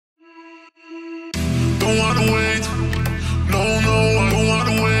don't wanna wait. No, no, I don't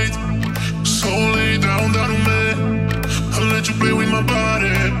wanna wait. So lay down on me. I'll let you play with my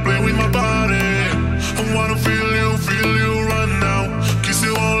body, play with my body. I wanna feel you right now. Kiss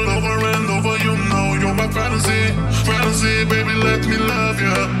you all over and over, you know you're my fantasy, fantasy, baby. Let me love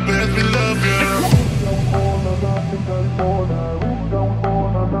you, let me love you.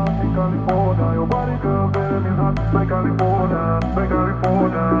 California, your body girl, baby, hot like California, like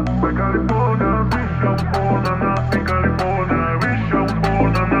California, like California. Wish I was born on up in California. Wish I was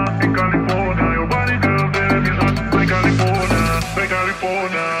born on up in California. Your body girl, baby, hot like California, like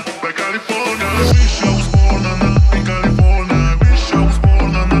California, like California. Wish I was born on up in California. Wish I was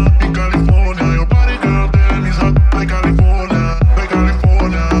born on up in California. Your body girl, baby, hot like California, like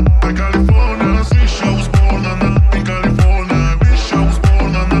California, like California. Wish I was born on up in California. Wish I was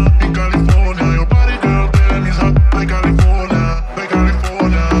born on up in California. Your body girl, damn, is hot like California, like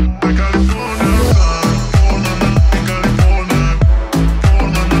California, like California. Born on up in California,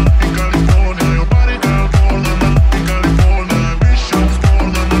 born on up in California. Your body girl, born on up in California. Wish I was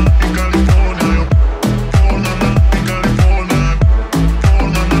born on up in California. Born on up in California,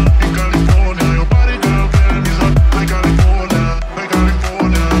 born on up in California. Your body girl, damn, is hot like California, like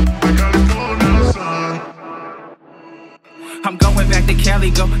California, like California, son. I'm going back to Cali,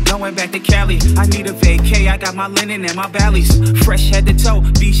 going back to Cali. I need a vacay, I got my linen and my valleys. Fresh head to toe,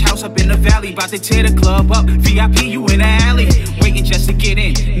 beach house up in the valley. About to tear the club up, VIP you in the alley. Waiting just to get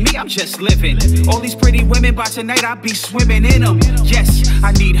in, me I'm just living. All these pretty women, by tonight I'll be swimming in them. Yes,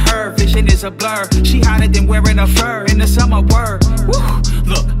 I need her, vision is a blur. She hotter than wearing a fur in the summer word. Woo,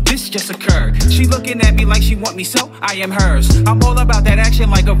 look, this just occurred. She looking at me like she want me, so I am hers. I'm all about that action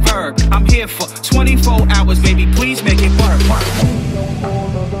like a verb. I'm here for 24 hours, baby, please make it work.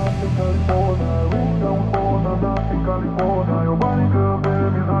 California, your body girl,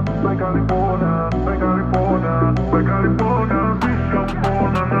 baby, hot like California, like California, like California. Wish I was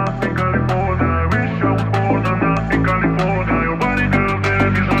born on up in California. Wish I was born on up in California. Your body girl,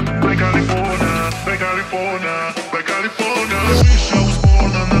 baby, hot like California, like California, like California. Wish I was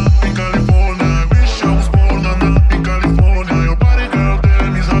born on up in California. Wish I was born on up in California. Your body girl,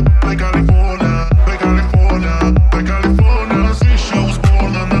 baby, hot like California, like California, like California. Wish I was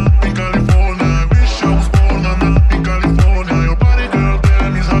born on up in California.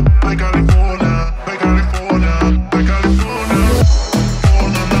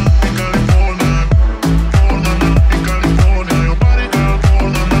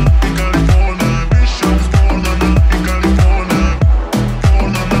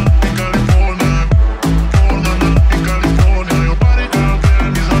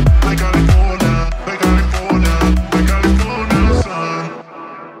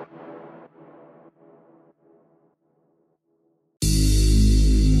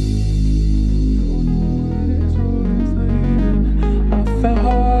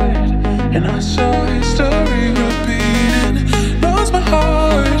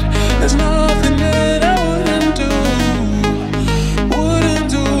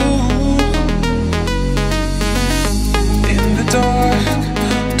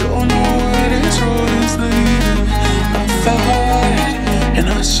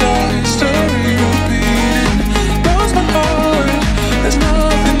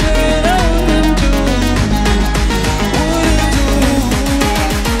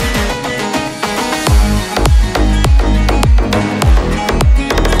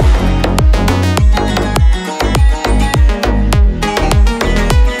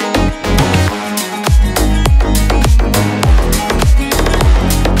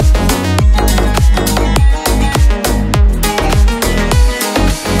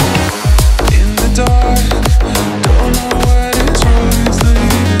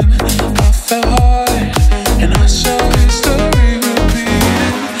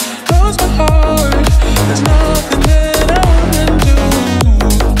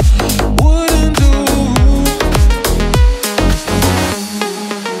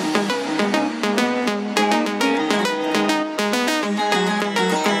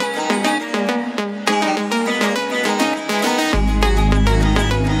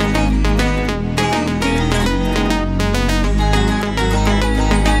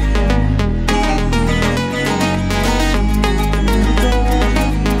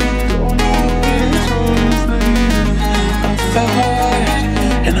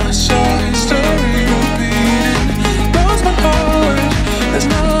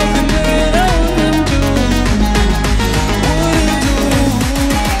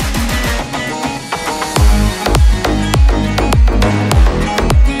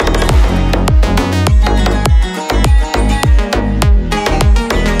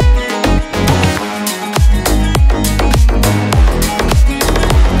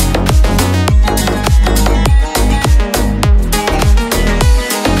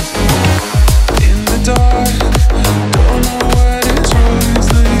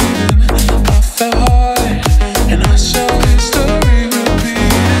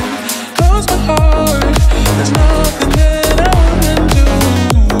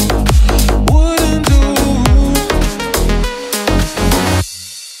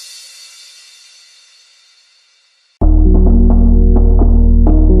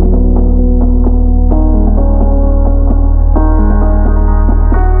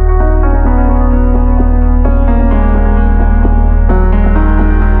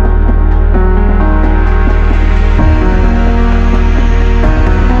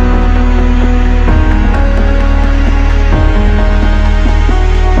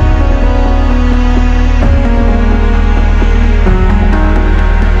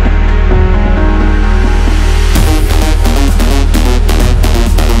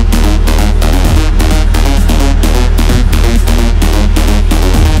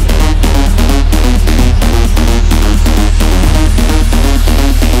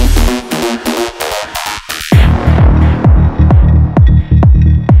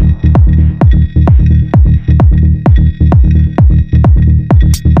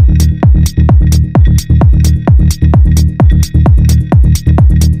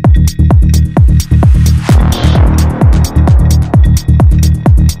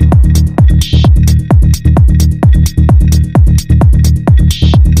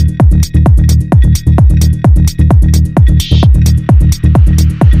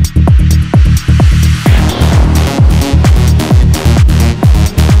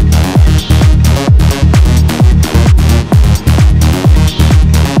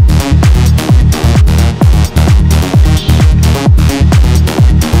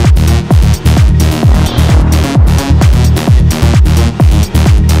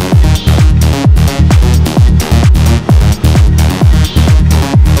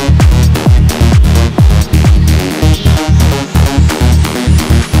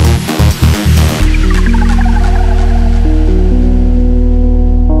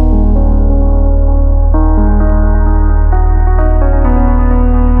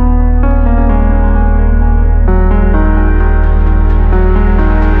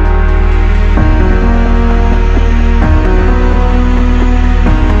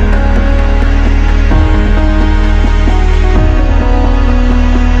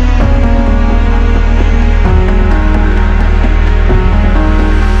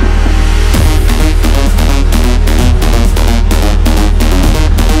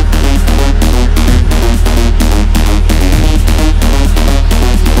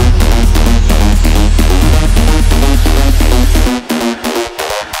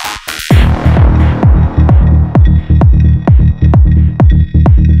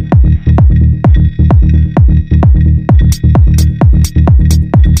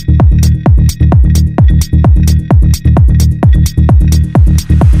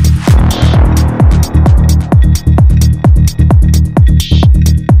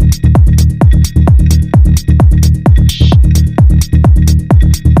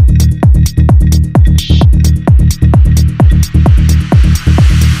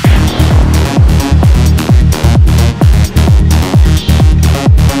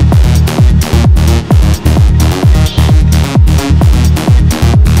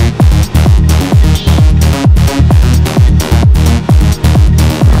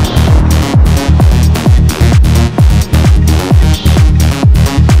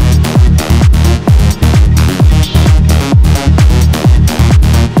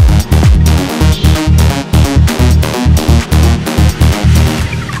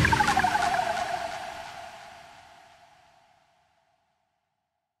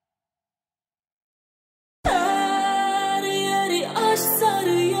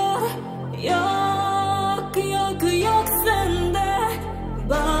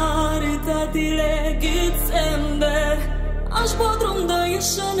 tatile gitsem de aşk Bodrum'da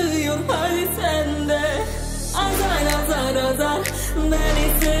yaşanıyor hadi sende. Azar azar azar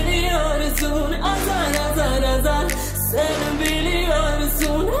beni seviyorsun, azar azar azar sen bir